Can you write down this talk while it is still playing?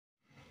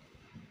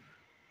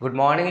Good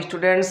morning,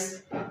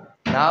 students.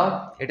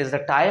 Now it is the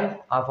time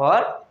of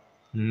our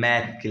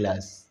math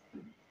class.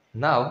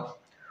 Now,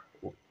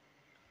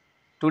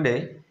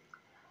 today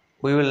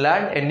we will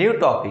learn a new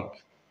topic,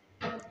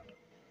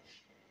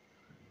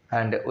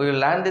 and we will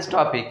learn this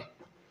topic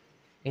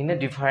in a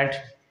different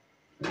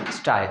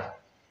style.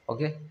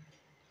 Okay,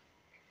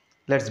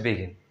 let's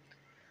begin.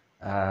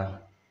 Uh,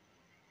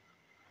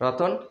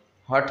 Ratan,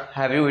 what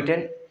have you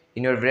eaten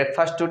in your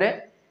breakfast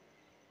today?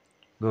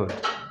 Good.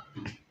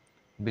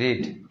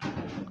 Bread.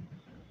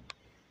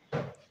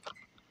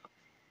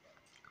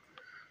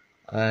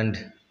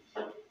 And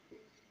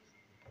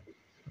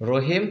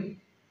Rohim,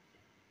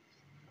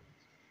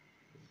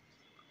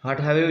 what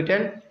have you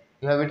eaten?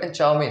 You have eaten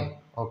chow mein.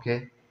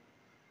 Okay.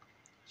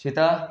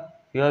 Shita,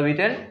 you have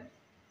eaten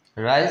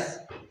rice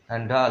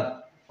and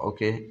dal.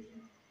 Okay.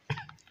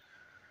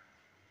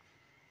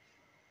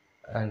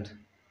 And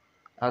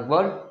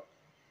Akbar,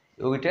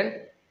 you eaten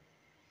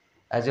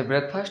as a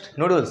breakfast?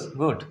 Noodles.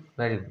 Good.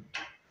 Very good.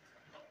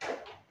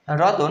 And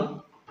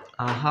Ratun,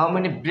 how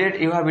many bread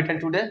you have eaten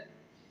today?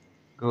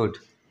 Good.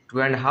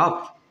 Two and a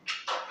half.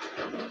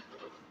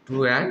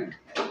 Two and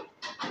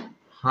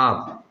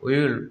half. We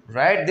will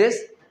write this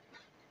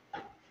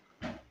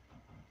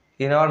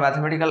in our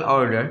mathematical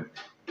order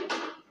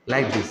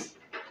like this.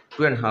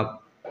 Two and a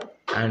half.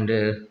 And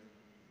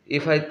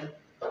if I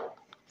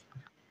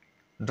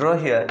draw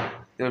here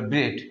your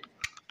bread,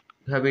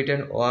 you have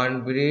eaten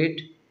one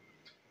bread,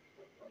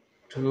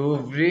 two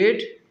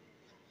bread,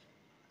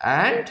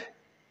 and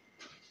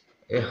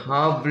a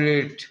half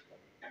bread.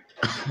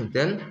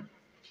 Then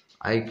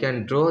I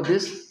can draw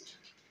this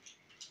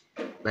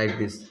like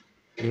this.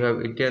 You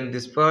have eaten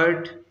this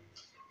part,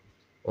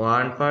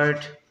 one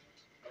part,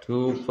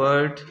 two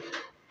part,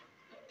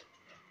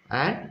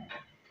 and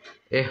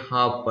a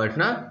half part,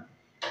 na?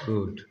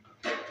 Good.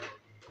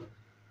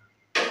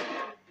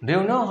 Do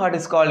you know what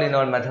is called in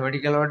our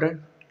mathematical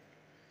order?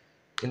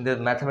 In the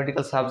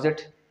mathematical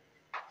subject,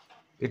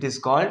 it is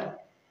called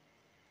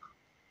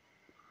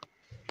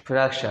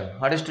fraction.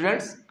 What is,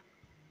 students?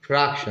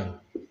 Fraction.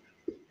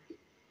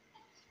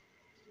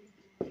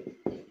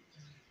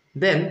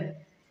 Then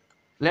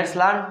let's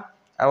learn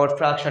about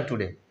fraction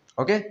today.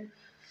 Okay?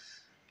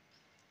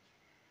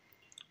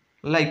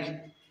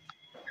 Like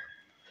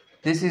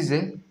this is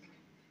a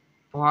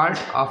part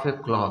of a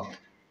cloth,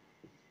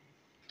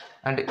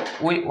 and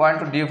we want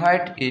to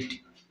divide it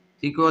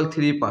equal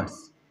three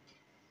parts,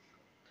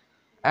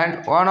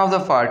 and one of the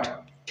part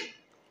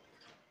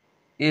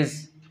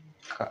is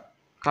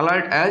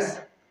colored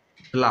as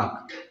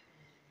black.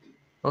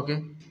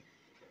 Okay,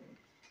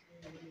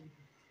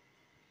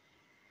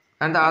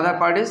 and the other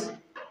part is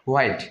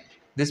white.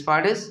 This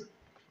part is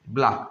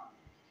black.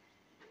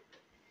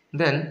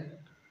 Then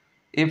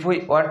if we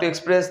want to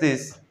express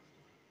this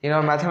in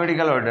our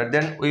mathematical order,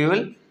 then we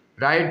will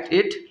write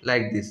it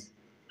like this.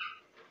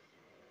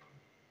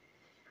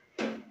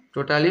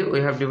 Totally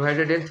we have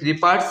divided in three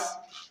parts,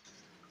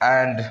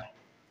 and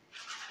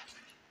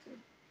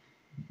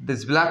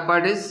this black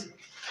part is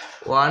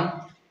 1.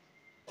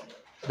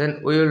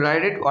 Then we will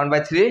write it 1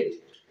 by 3.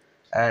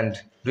 And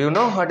do you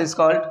know what is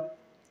called?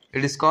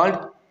 It is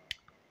called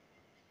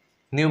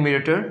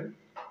numerator.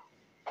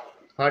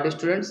 What is,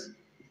 students?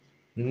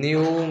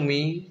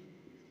 Numerator.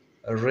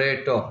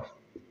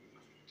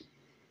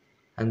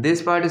 And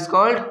this part is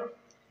called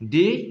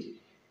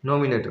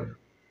denominator.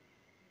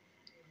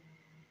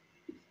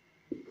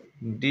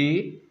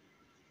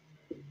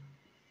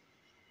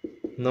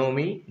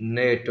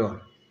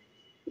 Denominator.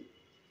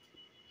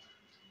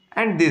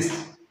 And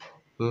this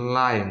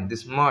line,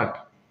 this mark,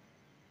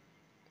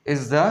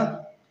 is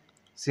the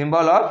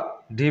symbol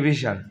of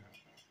division.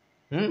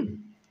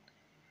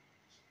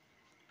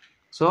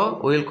 So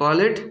we will call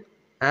it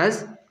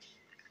as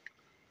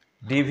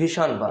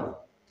division bar.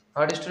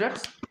 What is,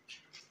 students?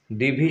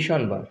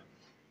 Division bar.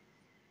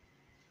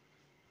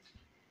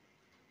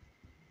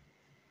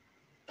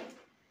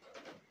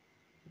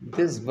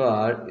 This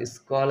bar is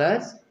called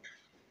as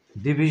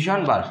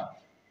division bar,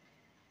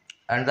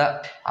 and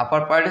the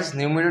upper part is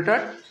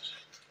numerator.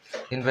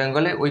 In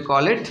Bengali we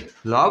call it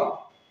log,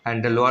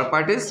 and the lower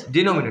part is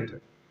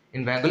denominator.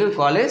 In Bengali we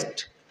call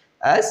it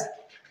as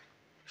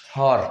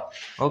hor.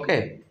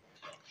 Okay,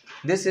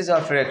 this is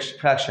our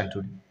fraction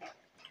today.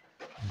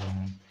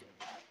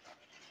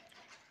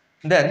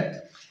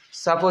 Then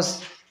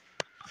suppose,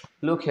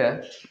 look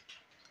here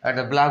at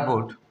the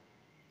blackboard.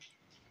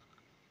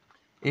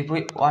 If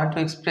we want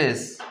to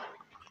express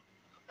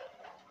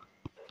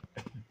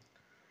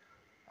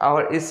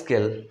our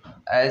scale,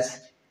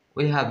 as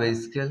we have a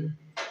scale,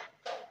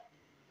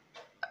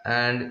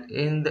 and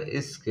in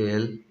the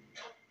scale,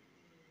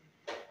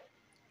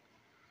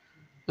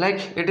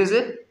 like it is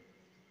a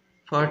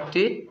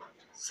 40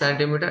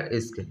 centimeter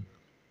scale,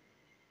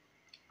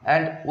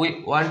 and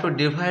we want to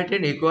divide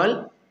it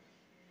equal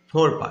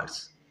 4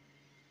 parts.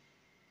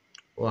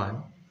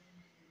 1,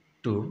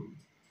 2,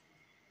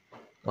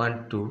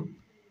 1, 2,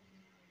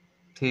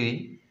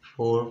 3,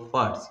 4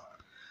 parts.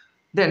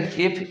 Then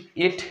if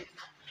it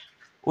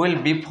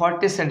will be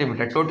 40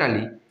 centimeter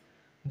totally,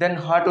 then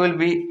what will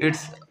be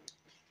its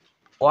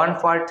one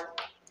part,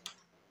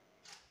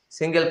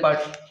 single part?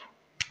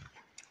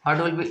 What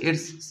will be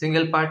its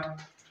single part?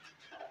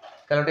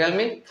 Can you tell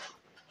me?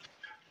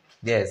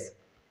 Yes,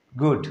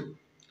 good.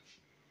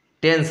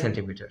 10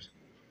 centimeters.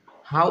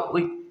 How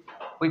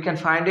we can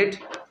find it?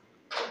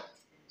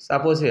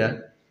 Suppose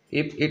here,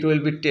 if it will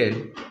be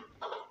 10,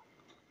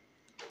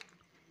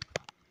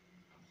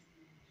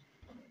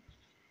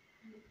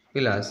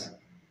 plus,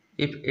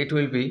 if it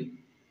will be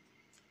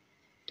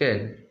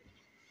 10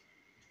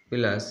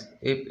 plus,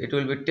 if it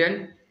will be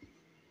 10,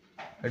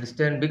 it is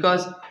 10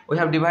 because we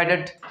have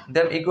divided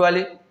them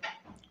equally.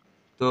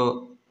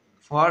 So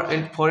 4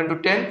 into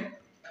 10,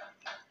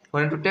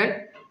 4 into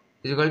 10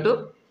 is equal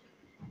to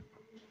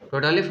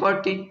totally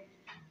 40.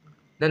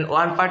 Then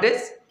one part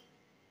is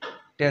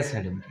 10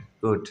 centimeter.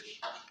 Good.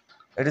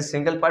 It is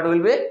single part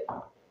will be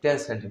 10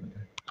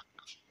 centimeter.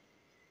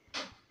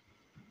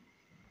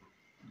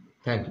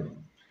 Thank you.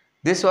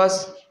 This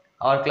was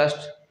our class.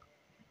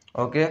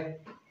 Okay.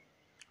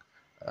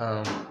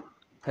 Um,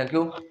 Thank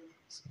you.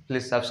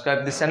 Please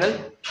subscribe this channel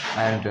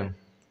and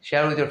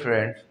share with your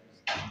friends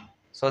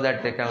so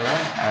that they can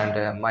learn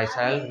and my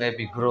channel may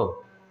be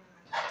grow.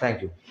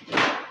 Thank you.